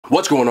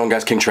What's going on,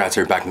 guys? King Trats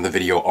here, back in the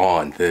video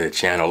on the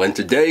channel, and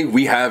today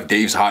we have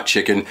Dave's Hot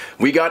Chicken.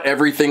 We got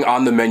everything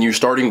on the menu,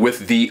 starting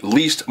with the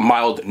least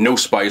mild, no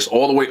spice,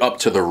 all the way up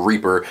to the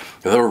Reaper.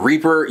 The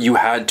Reaper you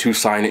had to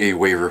sign a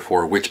waiver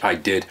for, which I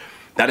did.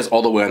 That is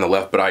all the way on the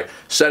left, but I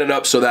set it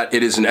up so that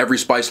it is in every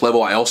spice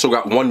level. I also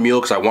got one meal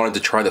because I wanted to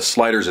try the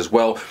sliders as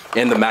well,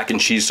 and the mac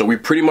and cheese. So we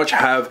pretty much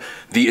have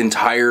the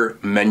entire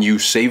menu,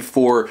 save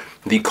for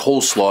the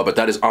coleslaw, but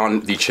that is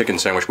on the chicken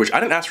sandwich, which I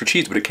didn't ask for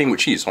cheese, but it came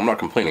with cheese, so I'm not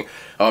complaining.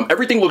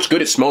 Everything looks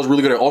good. It smells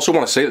really good. I also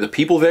want to say that the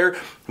people there,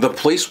 the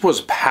place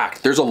was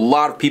packed. There's a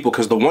lot of people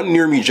because the one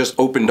near me just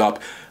opened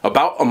up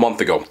about a month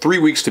ago, 3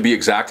 weeks to be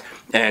exact,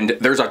 and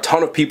there's a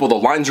ton of people. The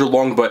lines are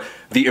long, but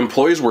the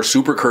employees were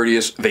super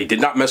courteous. They did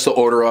not mess the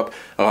order up,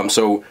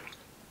 so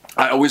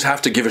I always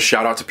have to give a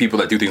shout out to people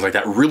that do things like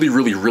that. Really,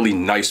 really, really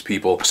nice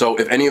people. So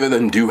if any of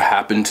them do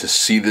happen to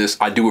see this,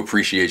 I do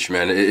appreciate you,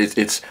 man.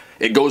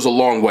 It goes a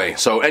long way.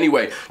 So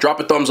anyway, drop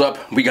a thumbs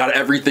up. We got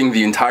everything,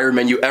 the entire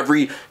menu,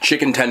 every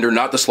chicken tender,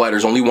 not the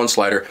sliders, only one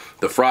slider.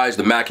 The fries,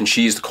 the mac and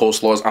cheese, the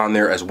coleslaw is on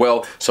there as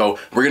well. So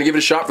we're gonna give it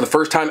a shot for the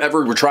first time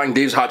ever. We're trying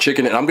Dave's Hot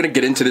Chicken, and I'm gonna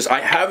get into this.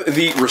 I have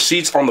the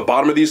receipts on the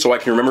bottom of these so I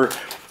can remember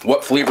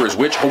what flavor is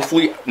which.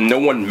 Hopefully no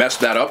one messed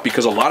that up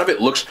because a lot of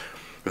it looks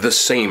the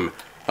same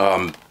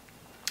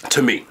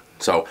to me.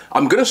 So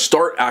I'm gonna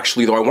start,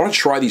 actually, though. I want to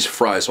try these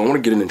fries, so I want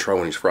to get in and try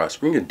one of these fries.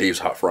 We're gonna get Dave's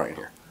Hot Fry in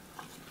here.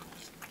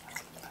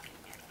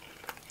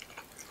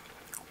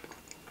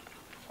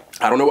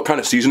 I don't know what kind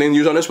of seasoning to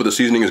use on this, but the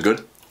seasoning is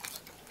good.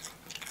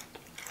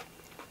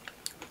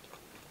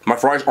 My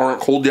fries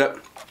aren't cold yet,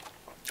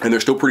 and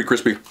they're still pretty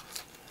crispy.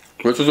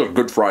 This is a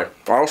good fry.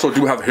 I also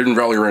do have Hidden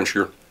Valley Ranch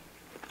here,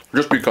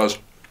 just because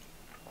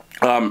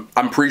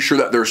I'm pretty sure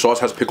that their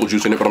sauce has pickle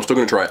juice in it, but I'm still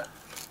gonna try it.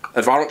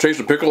 If I don't taste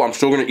the pickle, I'm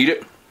still gonna eat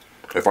it.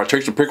 If I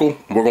taste the pickle,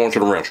 we're going to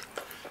the ranch.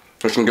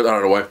 Just gonna get that out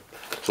of the way.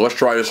 So let's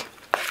try this.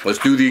 Let's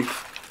do the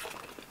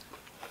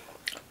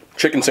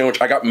chicken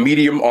sandwich. I got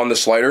medium on the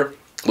slider.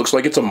 Looks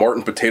like it's a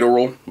Martin potato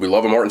roll. We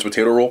love a Martin's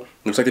potato roll.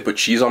 Looks like they put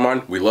cheese on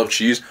mine. We love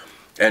cheese.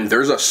 And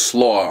there's a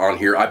slaw on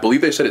here. I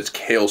believe they said it's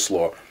kale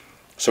slaw.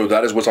 So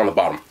that is what's on the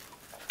bottom.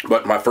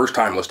 But my first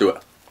time, let's do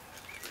it.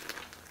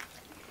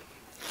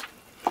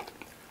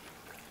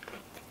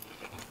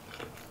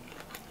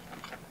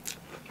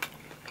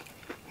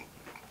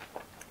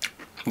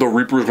 The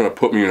Reaper is going to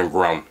put me in the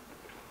ground.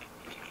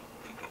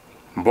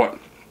 But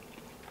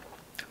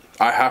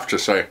I have to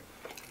say,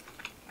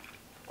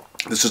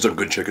 this is a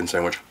good chicken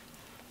sandwich.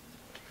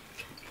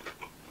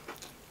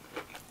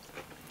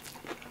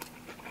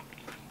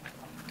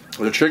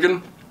 The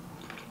chicken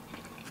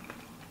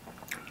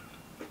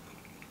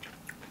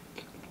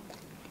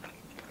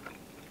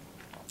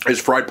is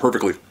fried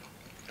perfectly.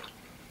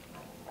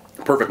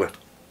 Perfectly.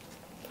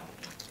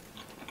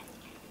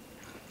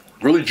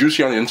 Really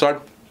juicy on the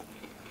inside.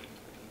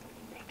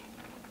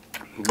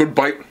 Good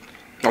bite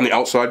on the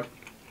outside.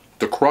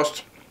 The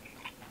crust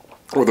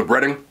or the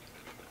breading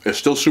is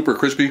still super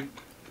crispy.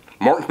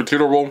 Martin's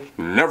potato roll,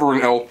 never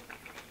an L.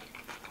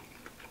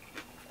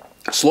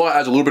 Slaw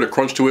adds a little bit of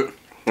crunch to it.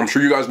 I'm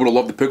sure you guys would have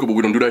loved the pickle, but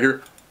we don't do that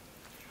here.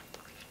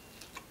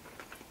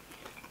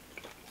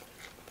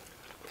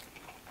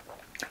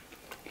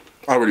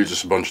 I already used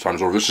this a bunch of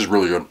times over. This is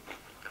really good.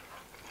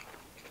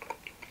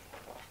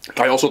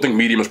 I also think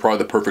medium is probably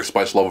the perfect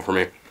spice level for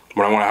me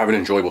when I want to have an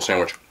enjoyable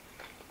sandwich.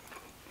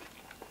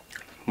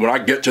 When I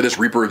get to this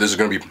Reaper, this is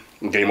going to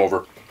be game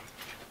over.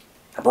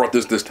 I brought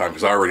this time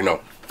because I already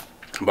know.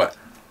 But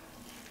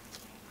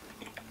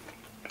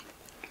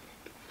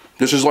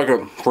this is like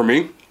a, for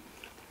me,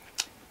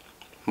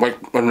 like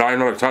a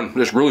 9 out of 10.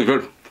 It's really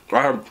good.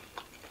 I have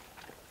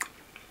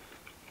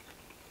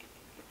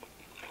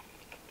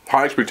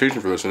high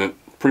expectation for this, and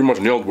it pretty much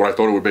nailed what I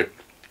thought it would be.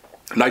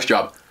 Nice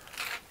job.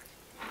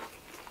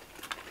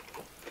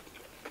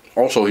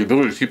 Also, the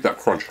ability to keep that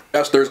crunch.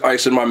 Yes, there's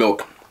ice in my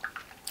milk.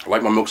 I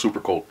like my milk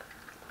super cold.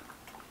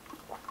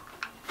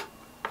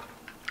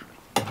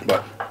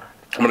 But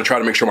I'm going to try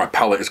to make sure my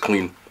palate is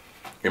clean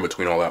in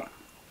between all that.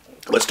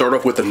 Let's start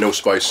off with the no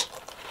spice.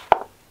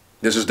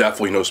 This is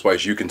definitely no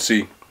spice. You can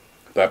see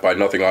that by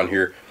nothing on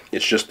here.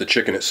 It's just the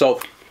chicken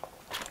itself.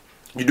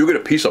 You do get a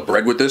piece of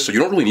bread with this, so you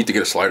don't really need to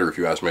get a slider if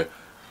you ask me.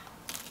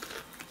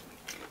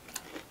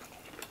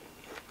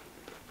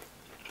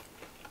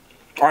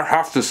 I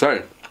have to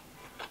say,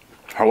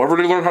 however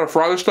they learn how to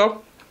fry this stuff,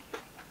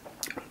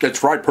 it's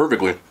fried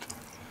perfectly.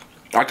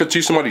 I could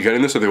see somebody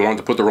getting this if they wanted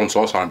to put their own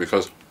sauce on it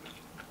because,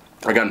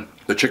 again,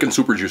 the chicken's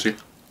super juicy.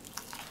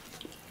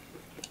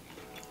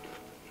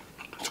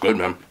 It's good,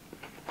 man.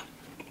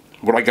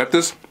 Would I get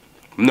this?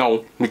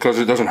 No, because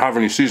it doesn't have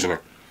any seasoning.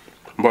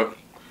 But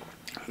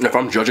if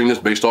I'm judging this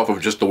based off of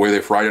just the way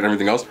they fried it and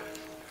everything else,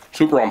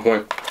 super on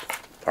point.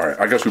 Alright,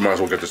 I guess we might as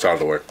well get this out of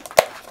the way.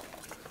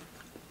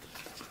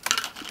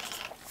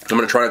 I'm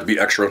going to try not to be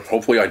extra.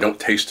 Hopefully I don't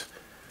taste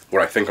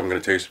what I think I'm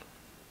going to taste.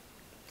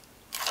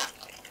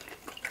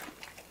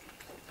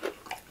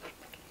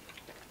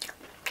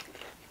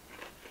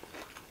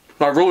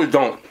 I really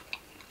don't.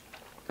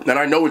 And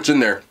I know it's in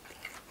there,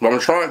 but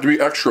I'm trying to be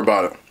extra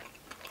about it.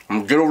 I'm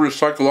gonna get over this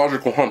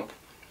psychological hump.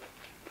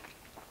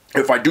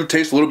 If I do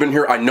taste a little bit in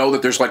here, I know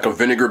that there's like a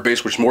vinegar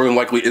base, which more than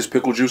likely is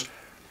pickle juice.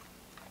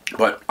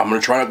 But I'm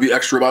gonna try not to be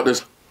extra about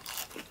this.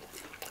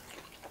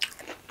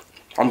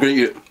 I'm gonna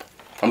eat it.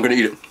 I'm gonna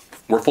eat it.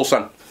 We're full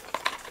send.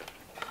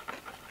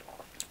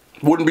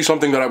 Wouldn't be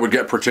something that I would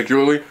get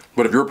particularly,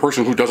 but if you're a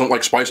person who doesn't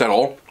like spice at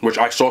all, which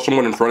I saw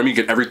someone in front of me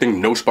get everything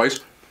no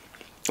spice,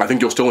 I think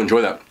you'll still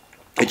enjoy that.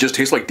 It just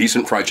tastes like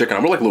decent fried chicken. I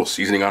would like a little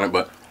seasoning on it,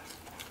 but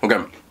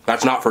again,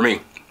 that's not for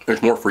me.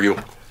 It's more for you.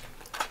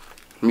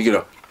 Let me get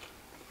a...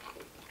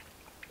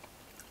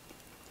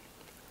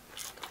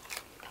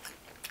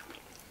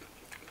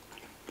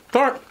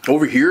 Alright,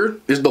 over here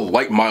is the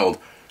light mild.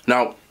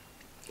 Now,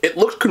 it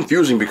looks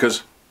confusing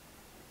because...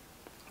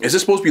 Is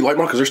this supposed to be light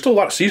mild? Because there's still a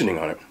lot of seasoning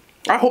on it.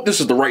 I hope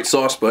this is the right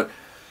sauce, but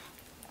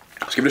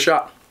let's give it a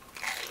shot.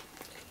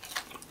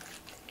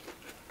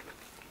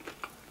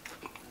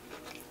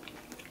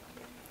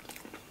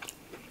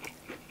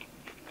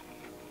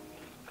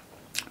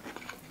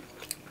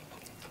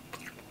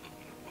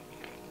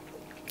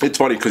 It's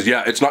funny because,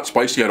 yeah, it's not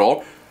spicy at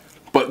all,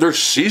 but there's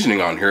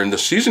seasoning on here, and the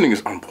seasoning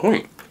is on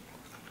point.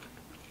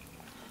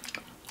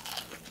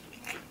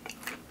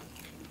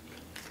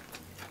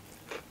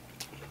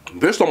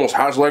 This almost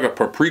has like a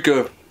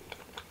paprika,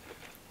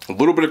 a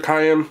little bit of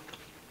cayenne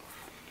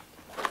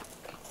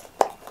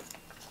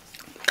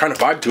kind of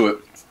vibe to it.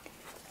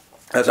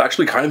 That's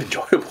actually kind of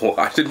enjoyable.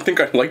 I didn't think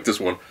I'd like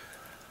this one.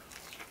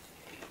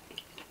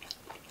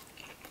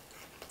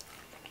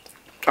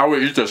 I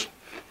would eat this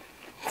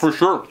for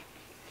sure.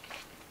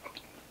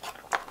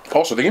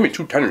 Also, they gave me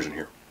 2 tenders in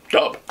here.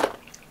 Dub.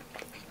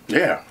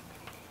 Yeah.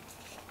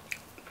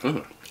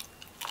 I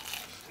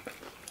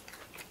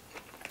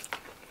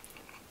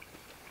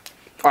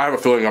have a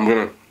feeling I'm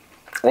gonna,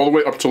 all the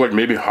way up to like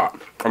maybe hot,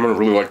 I'm gonna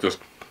really like this.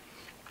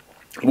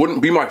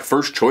 Wouldn't be my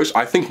first choice.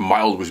 I think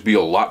mild would be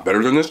a lot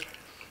better than this,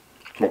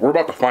 but we're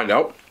about to find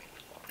out.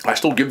 I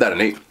still give that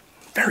an 8.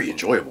 Very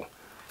enjoyable.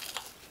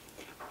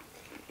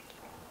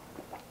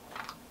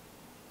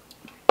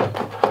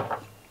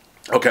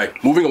 Okay,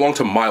 moving along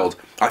to mild.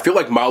 I feel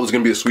like mild is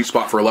gonna be a sweet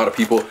spot for a lot of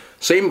people.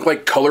 Same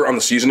like color on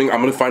the seasoning.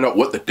 I'm gonna find out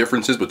what the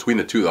difference is between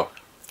the two though.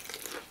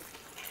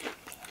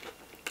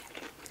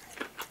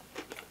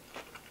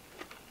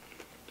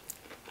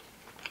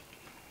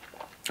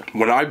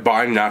 When I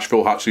buy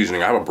Nashville hot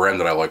seasoning, I have a brand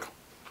that I like.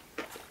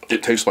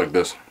 It tastes like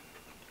this.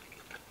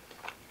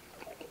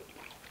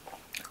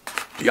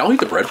 Do y'all eat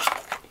the bread?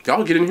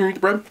 Y'all get in here and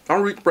eat the bread? I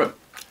don't eat the bread.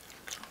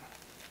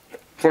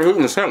 It's like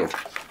eating a sandwich.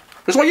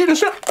 It's like eating a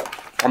sandwich.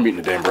 I'm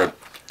eating the damn bread.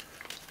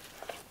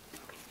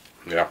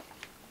 Yeah.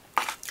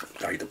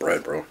 I eat the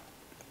bread, bro.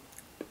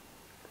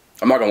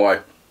 I'm not gonna lie.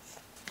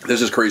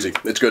 This is crazy.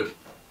 It's good.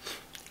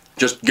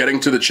 Just getting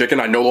to the chicken,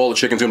 I know all the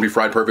chicken's gonna be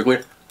fried perfectly.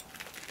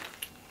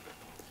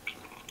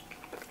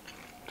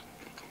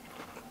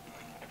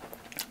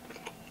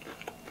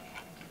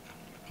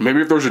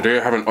 Maybe if there's a day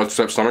I have an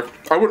upset stomach,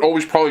 I would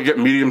always probably get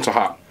medium to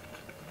hot.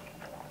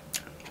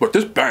 But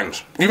this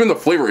bangs. Even the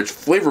flavor, it's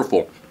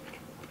flavorful.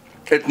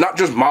 It's not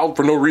just mild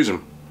for no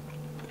reason.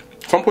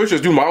 Some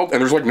places do mild and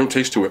there's like no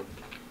taste to it.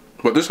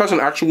 But this has an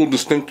actual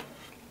distinct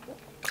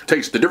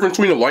taste. The difference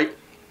between the light,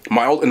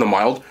 mild, and the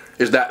mild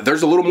is that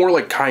there's a little more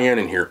like cayenne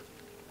in here.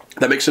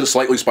 That makes it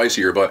slightly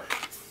spicier, but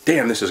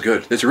damn, this is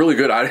good. It's really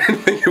good. I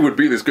didn't think it would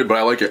be this good, but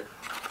I like it.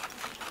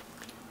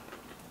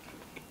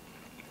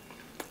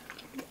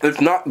 It's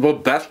not the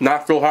best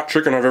Nashville hot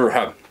chicken I've ever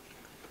had.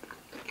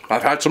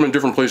 I've had some in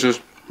different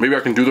places. Maybe I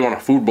can do them on a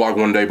food blog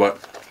one day, but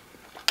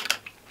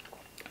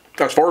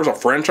as far as a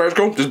franchise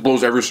goes, this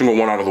blows every single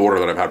one out of the water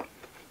that I've had.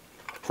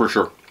 For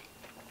sure.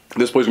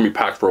 This place is gonna be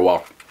packed for a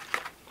while.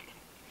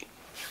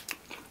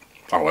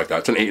 I don't like that.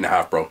 It's an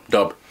 8.5, bro.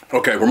 Dub.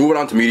 Okay, we're moving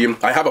on to medium.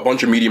 I have a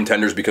bunch of medium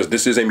tenders because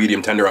this is a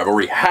medium tender. I've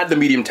already had the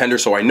medium tender,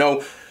 so I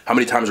know how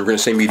many times we're gonna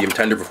say medium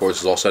tender before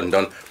this is all said and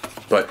done.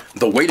 But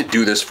the way to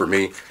do this for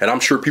me, and I'm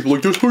sure people are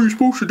like, this is how you're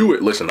supposed to do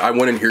it. Listen, I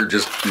went in here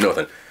just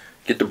nothing.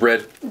 Get the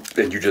bread,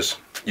 and you just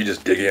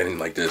dig in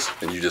like this,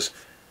 and you just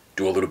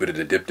do a little bit of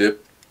the dip. Do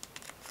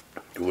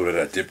a little bit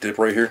of that dip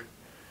right here.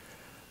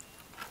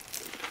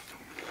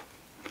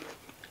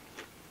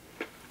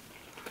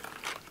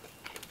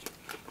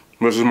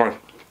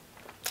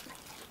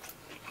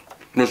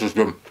 This is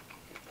good.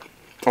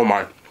 Oh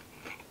my.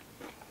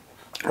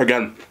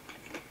 Again.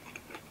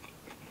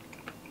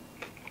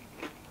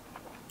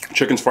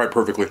 Chicken's fried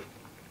perfectly.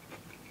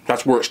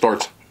 That's where it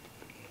starts.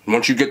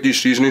 Once you get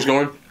these seasonings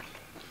going,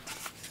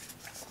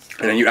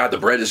 and then you add the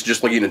bread, it's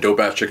just like eating a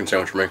dope-ass chicken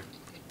sandwich for me.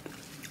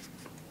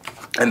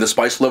 And the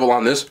spice level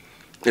on this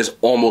is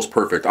almost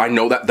perfect. I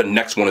know that the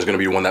next one is going to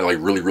be the one that like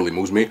really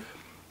moves me.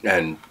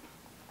 And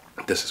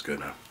this is good,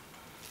 man.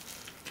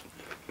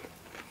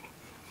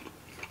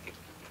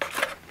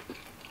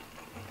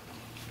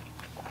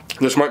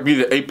 This might be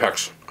the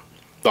apex,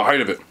 the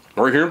height of it.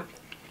 Right here,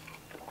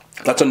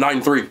 that's a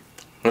 9.3.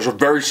 That's a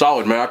very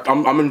solid, man.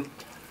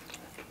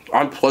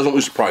 I'm pleasantly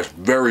surprised.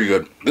 Very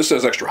good. This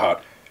says extra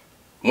hot.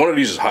 One of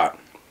these is hot.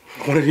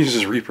 One of these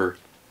is Reaper.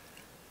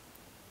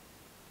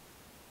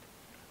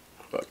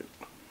 Fuck it.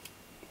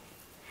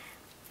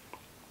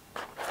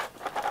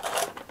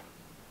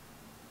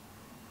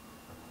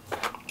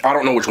 I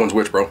don't know which one's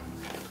which, bro.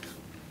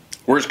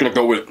 We're just gonna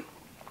go with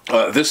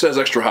this says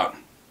extra hot.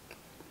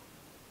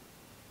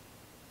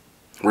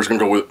 We're just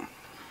gonna go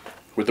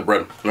with the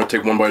bread. I'm gonna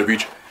take one bite of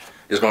each.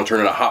 It's gonna turn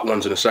into hot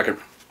ones in a second.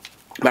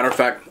 Matter of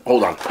fact,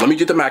 hold on. Let me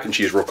get the mac and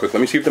cheese real quick.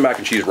 Let me see if the mac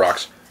and cheese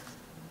rocks.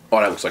 Oh,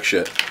 that looks like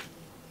shit.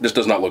 This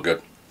does not look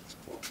good.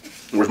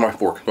 Where's my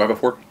fork? Do I have a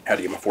fork? I had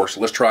to get my fork. So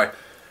let's try.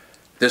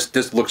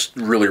 This looks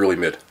really, really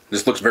mid.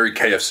 This looks very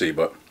KFC,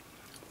 but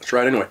let's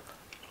try it anyway.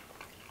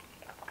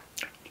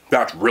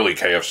 That's really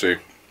KFC.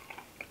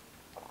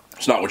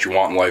 It's not what you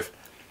want in life.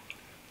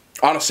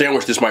 On a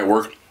sandwich, this might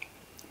work.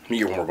 Let me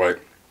get one more bite.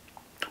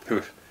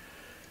 Oof.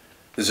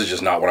 This is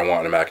just not what I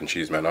want in a mac and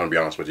cheese, man. I'm gonna be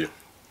honest with you.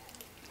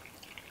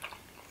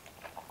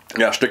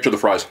 Yeah, stick to the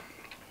fries.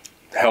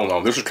 Hell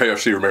no, this is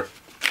KFC for me.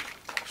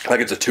 Like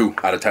it's a 2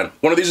 out of 10.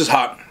 One of these is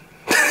hot.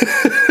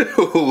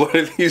 One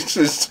of these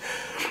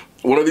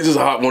is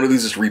hot. One of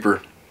these is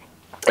Reaper,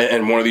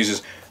 and one of these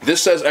is.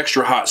 This says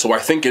extra hot, so I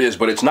think it is,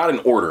 but it's not an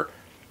order,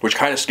 which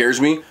kind of scares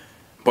me.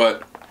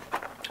 But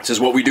this is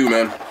what we do,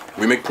 man.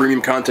 We make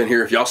premium content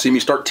here. If y'all see me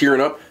start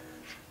tearing up,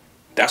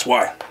 that's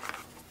why.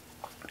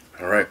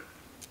 All right.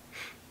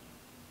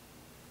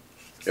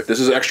 If this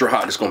is extra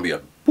hot, it's gonna be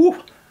a woo.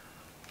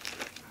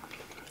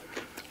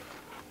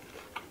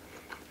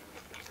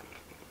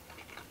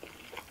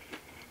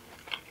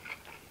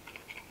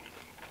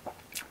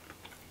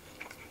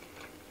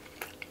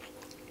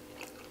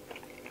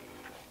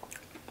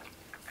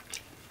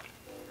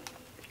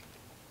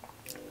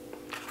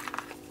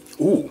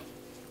 Ooh.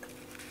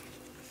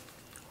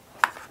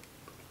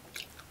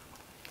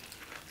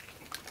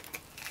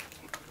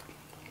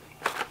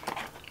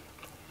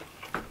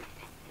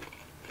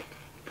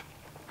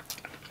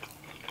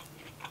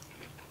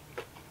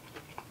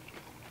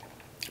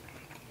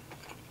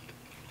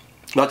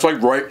 That's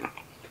like right.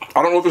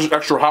 I don't know if this is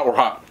extra hot or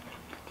hot,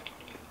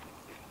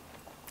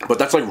 but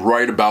that's like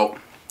right about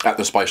at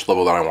the spice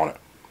level that I want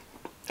it.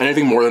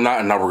 Anything more than that,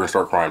 and now we're gonna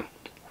start crying.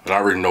 And I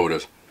already know it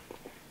is.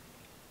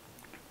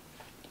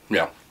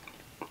 Yeah,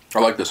 I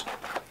like this.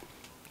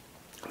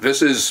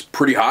 This is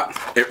pretty hot.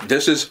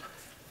 This is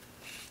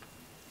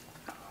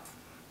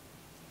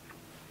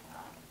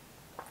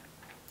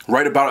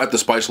right about at the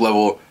spice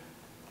level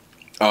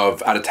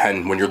of out of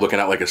 10 when you're looking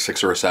at like a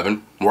 6 or a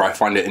 7, where I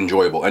find it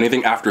enjoyable.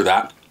 Anything after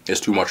that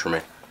is too much for me.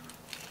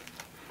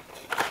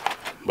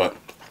 But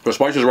the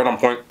spice is right on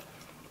point.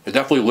 It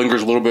definitely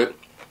lingers a little bit,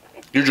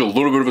 gives you a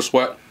little bit of a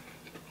sweat,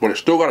 but it's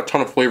still got a ton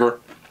of flavor,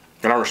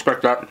 and I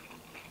respect that.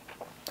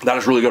 That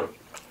is really good.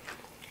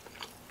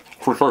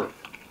 For sure.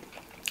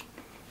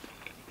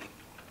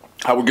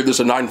 I would give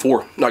this a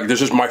 9.4. Like,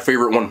 this is my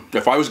favorite one.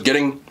 If I was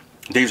getting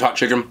Dave's Hot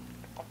Chicken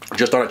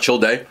just on a chill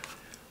day,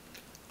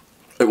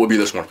 it would be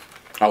this one.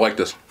 I like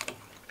this.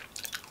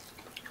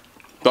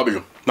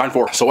 W.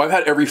 9.4. So I've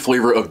had every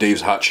flavor of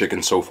Dave's Hot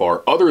Chicken so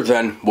far, other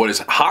than what is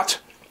hot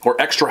or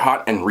extra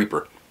hot and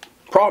Reaper.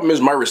 Problem is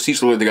my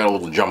receipts they got a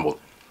little jumbled.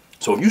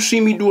 So if you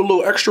see me do a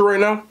little extra right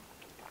now,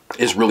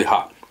 it's really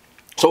hot.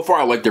 So far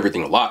I liked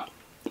everything a lot,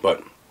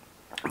 but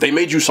they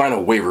made you sign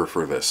a waiver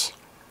for this,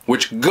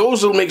 which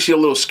makes you a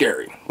little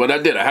scary. But I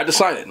did. I had to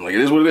sign it. Like, it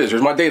is what it is.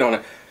 There's my date on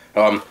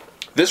it.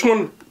 This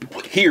one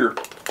here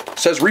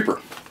says Reaper,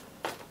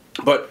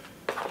 but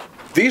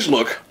these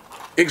look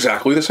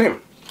exactly the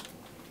same.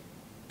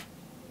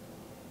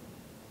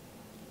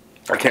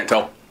 I can't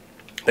tell.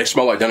 They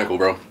smell identical,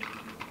 bro.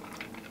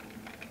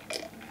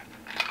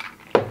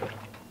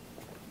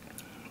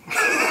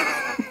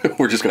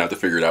 We're just gonna have to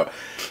figure it out.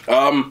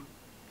 I'm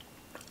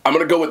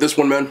gonna go with this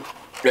one, man.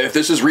 If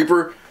this is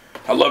Reaper,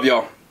 I love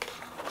y'all.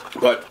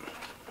 But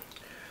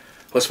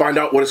let's find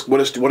out what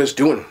it's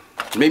doing.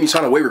 It made me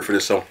sign a waiver for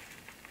this, so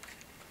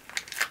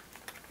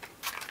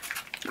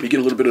let me get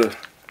a little bit of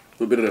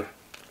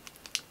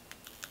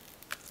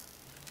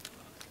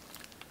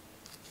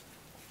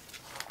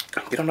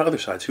get on the other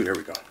side too. There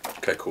we go.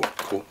 Okay, cool.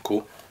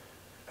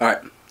 All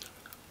right.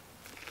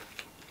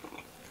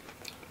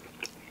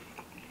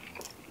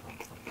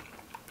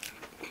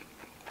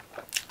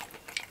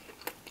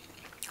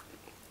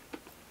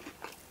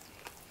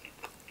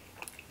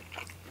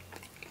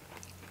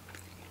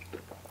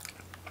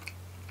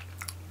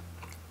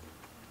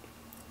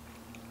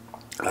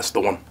 That's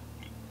the one.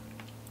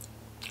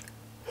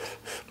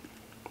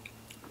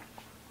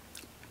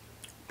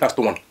 That's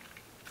the one.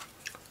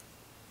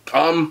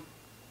 Let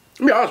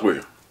me be honest with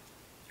you.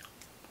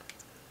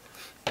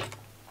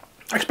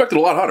 I expected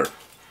a lot hotter.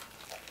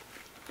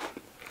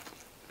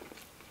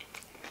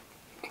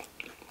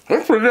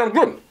 That's pretty damn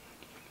good.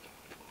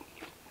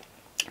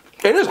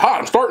 It is hot.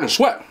 I'm starting to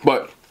sweat,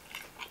 but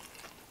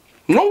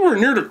nowhere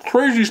near the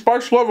crazy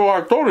spice level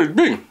I thought it'd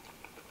be.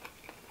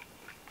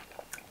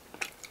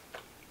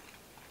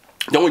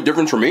 The only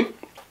difference for me,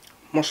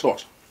 my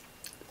sauce.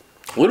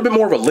 A little bit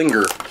more of a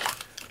linger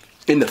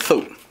in the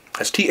throat.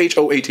 That's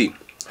T-H-O-A-T,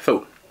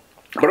 throat.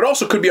 But it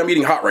also could be I'm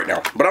eating hot right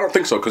now, but I don't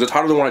think so because it's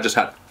hotter than the one I just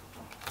had.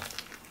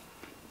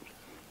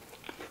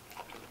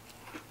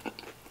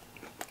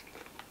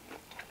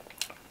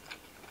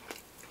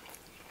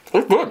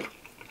 It's good.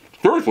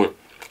 Seriously.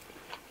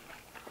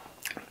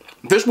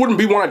 this wouldn't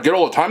be one I'd get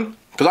all the time,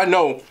 because I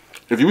know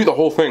if you eat the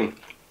whole thing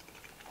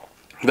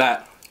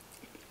that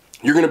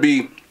you're going to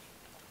be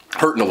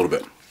hurting a little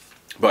bit.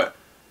 But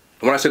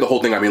when I say the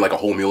whole thing, I mean like a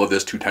whole meal of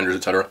this, 2 tenders,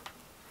 etc.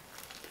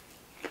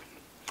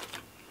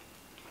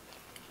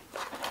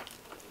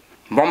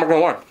 But I'm not gonna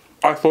lie,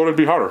 I thought it'd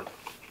be hotter.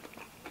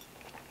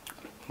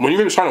 When you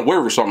make me sign a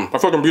waiver or something, I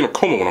feel like I'm being a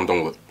coma when I'm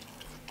done with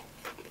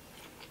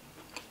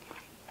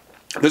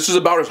it. This is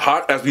about as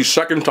hot as the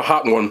second to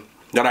hot one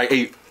that I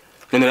ate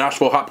in the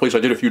Nashville hot place I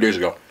did a few days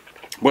ago.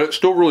 But it's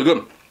still really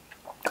good.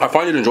 I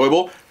find it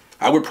enjoyable.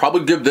 I would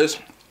probably give this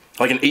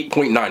like an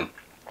 8.9.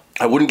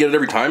 I wouldn't get it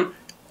every time,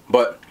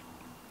 but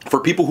for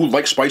people who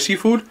like spicy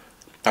food,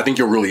 I think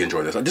you'll really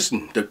enjoy this.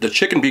 The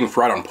chicken being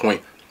fried on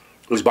point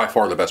is by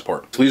far the best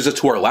part. This leads us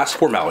to our last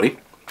formality,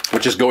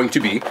 which is going to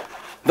be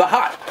the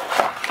hot.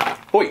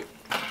 Oi.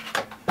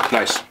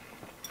 Nice.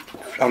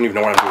 I don't even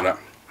know why I'm doing that.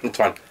 It's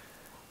fine.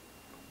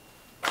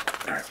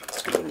 Alright,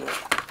 let's get a little.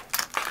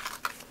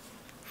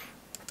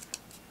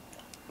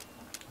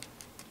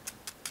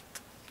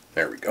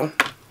 There we go.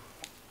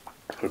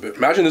 A little bit.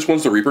 Imagine this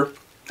one's the Reaper.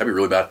 That'd be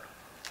really bad.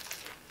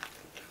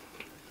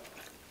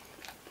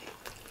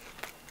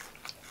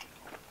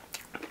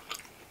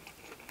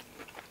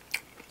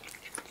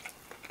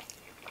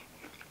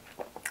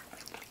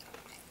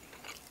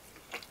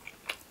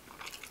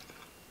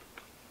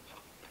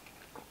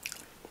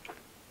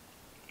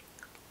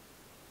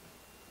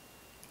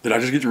 Did I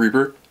just get the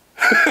Reaper?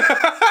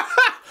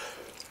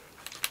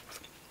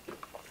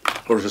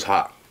 Or is this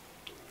hot?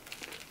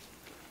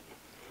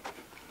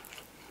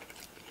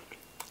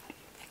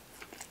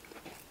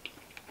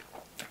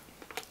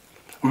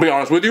 I'll be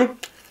honest with you,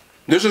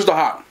 this is the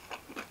hot.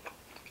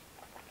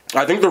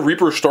 I think the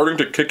Reaper is starting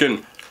to kick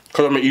in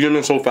because I'm eating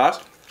it so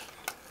fast.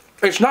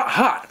 It's not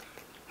hot,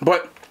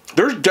 but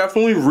there's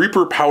definitely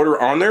Reaper powder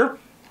on there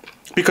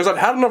because I've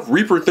had enough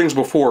Reaper things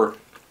before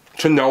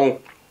to know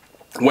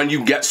when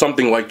you get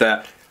something like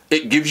that,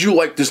 it gives you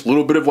like this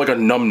little bit of like a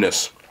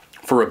numbness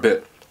for a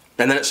bit,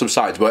 and then it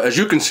subsides. But as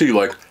you can see,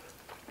 like,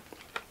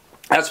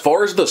 as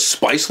far as the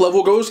spice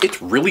level goes,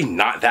 it's really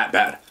not that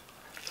bad.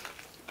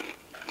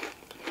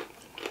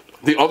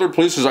 The other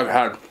places I've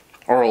had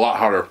are a lot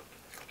hotter,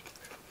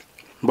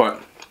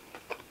 but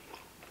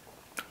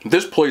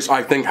this place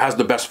I think has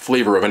the best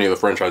flavor of any of the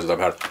franchises I've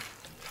had.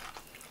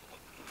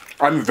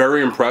 I'm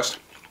very impressed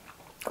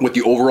with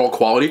the overall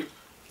quality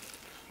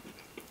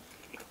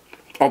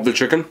of the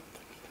chicken.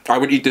 I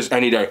would eat this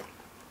any day.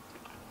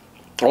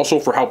 Also,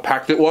 for how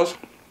packed it was,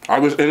 I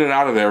was in and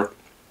out of there.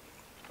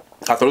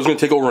 I thought it was going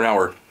to take over an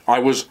hour. I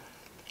was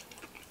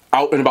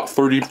out in about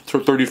 30 to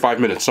 35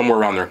 minutes, somewhere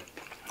around there.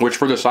 Which,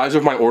 for the size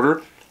of my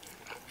order,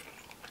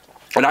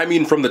 and I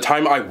mean from the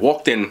time I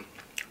walked in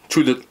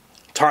to the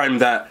time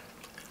that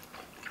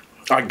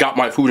I got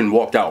my food and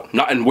walked out,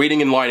 not and waiting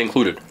in line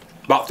included,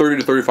 about 30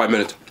 to 35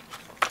 minutes.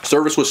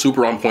 Service was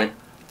super on point.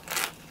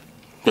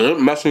 They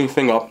didn't mess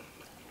anything up.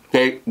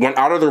 They went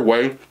out of their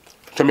way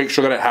to make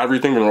sure that I had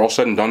everything when they're all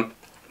said and done.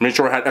 Made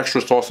sure I had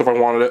extra sauce if I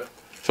wanted it.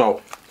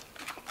 So,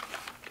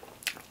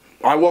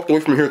 I walked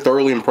away from here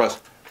thoroughly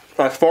impressed.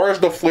 As far as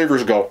the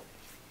flavors go,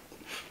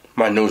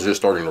 my nose is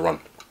starting to run.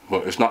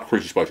 But it's not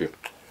crazy spicy. You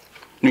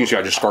can see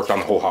I just scarfed down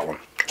the whole hot one.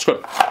 It's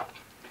good.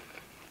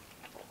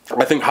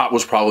 I think hot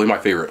was probably my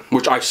favorite,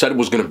 which I said it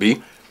was going to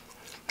be.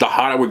 The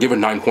hot I would give a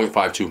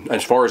 9.52.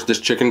 As far as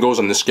this chicken goes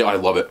on this scale, I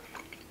love it.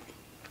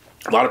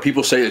 A lot of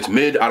people say it's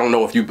mid. I don't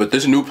know if you, but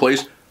this new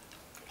place,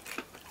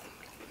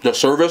 the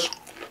service,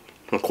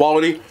 the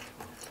quality,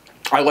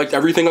 I liked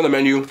everything on the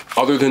menu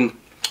other than,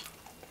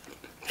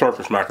 sorry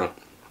for smacking,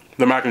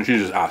 the mac and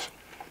cheese is ass.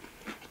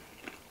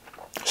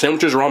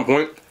 Sandwiches are on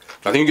point.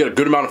 I think you get a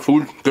good amount of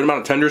food, good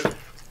amount of tenders.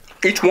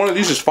 Each one of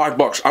these is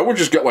 $5. I would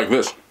just get like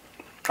this.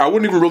 I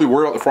wouldn't even really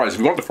worry about the fries. If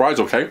you want the fries,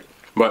 okay,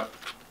 but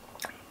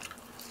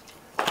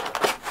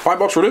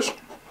 $5 for this?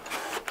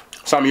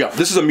 Sign me up.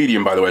 This is a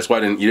medium, by the way, that's why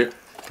I didn't eat it.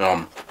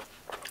 I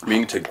mean,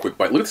 you can take a quick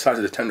bite. Look at the size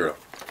of the tender, though.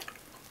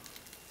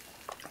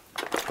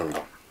 There we go.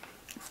 A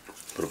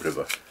little bit of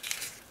a...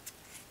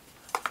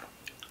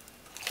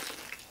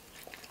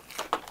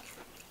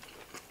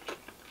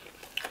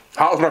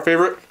 Hot was my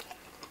favorite.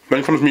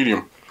 Then comes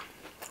medium.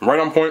 Right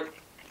on point.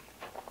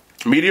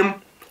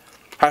 Medium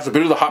has a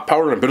bit of the hot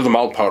powder and a bit of the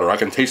mild powder. I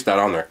can taste that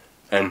on there.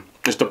 And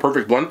it's the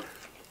perfect blend.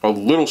 A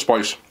little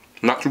spice.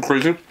 Not too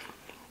crazy.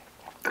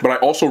 But I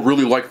also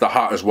really like the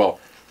hot as well.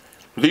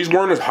 These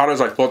weren't as hot as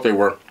I thought they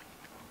were.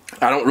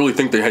 I don't really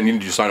think they had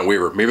needed to sign a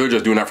waiver. Maybe they're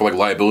just doing that for like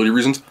liability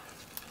reasons.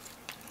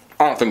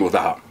 I don't think it was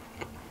that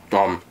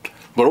hot.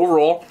 But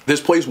overall,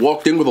 this place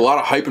walked in with a lot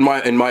of hype in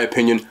my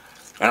opinion,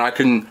 and I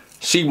can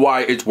see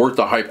why it's worth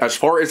the hype. As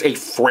far as a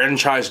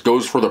franchise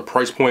goes for the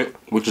price point,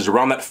 which is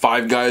around that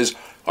Five Guys,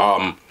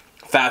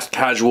 fast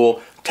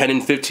casual, $10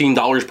 and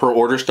 $15 per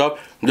order stuff,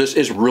 this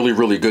is really,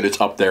 really good.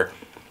 It's up there.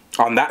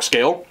 On that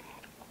scale,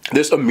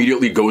 this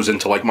immediately goes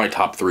into like my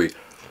top 3.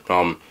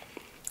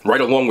 Right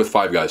along with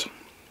Five Guys.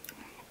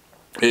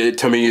 It,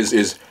 to me,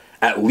 is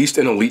at least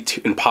an elite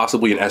and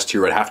possibly an S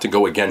tier. I'd have to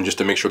go again just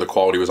to make sure the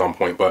quality was on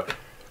point, but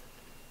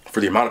for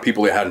the amount of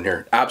people they had in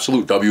here.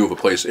 Absolute W of a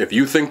place. If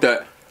you think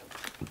that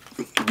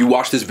you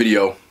watched this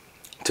video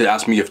to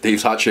ask me if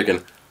Dave's Hot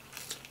Chicken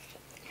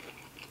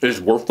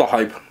is worth the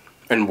hype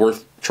and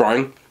worth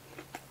trying,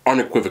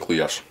 unequivocally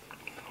yes.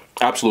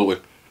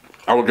 Absolutely.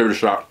 I will give it a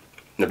shot.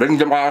 And if they can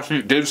get my ass to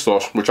eat Dave's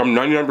sauce, which I'm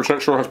 99%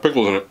 sure has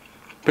pickles in it,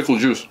 pickle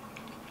juice,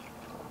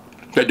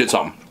 they did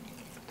something.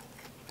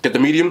 Get the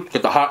medium,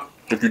 get the hot.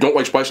 If you don't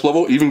like spice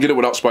level, even get it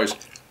without spice.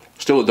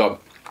 Still a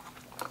dub.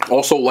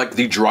 Also like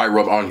the dry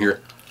rub on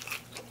here.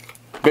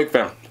 Big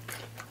fan.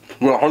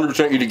 Will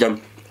 100% eat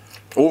again.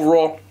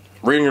 Overall,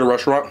 rating at a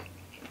restaurant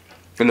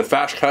in the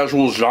fast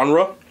casual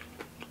genre.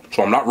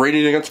 So I'm not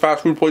rating against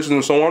fast food places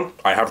and so on.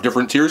 I have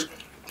different tiers.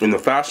 In the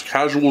fast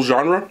casual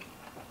genre,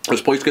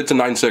 this place gets a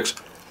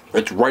 9.6.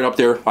 It's right up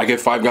there. I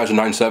give Five Guys a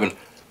 9.7. And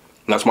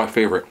that's my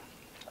favorite.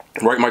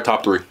 Right in my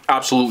top 3.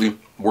 Absolutely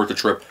worth the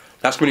trip.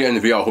 That's going to end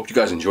the video. I hope you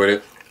guys enjoyed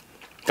it.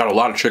 Got a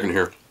lot of chicken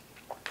here.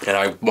 And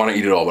I want to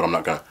eat it all, but I'm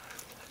not going to.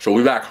 So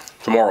we'll be back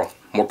tomorrow.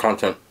 More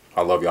content.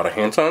 I love you. Out of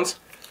hand signs,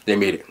 they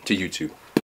made it to YouTube.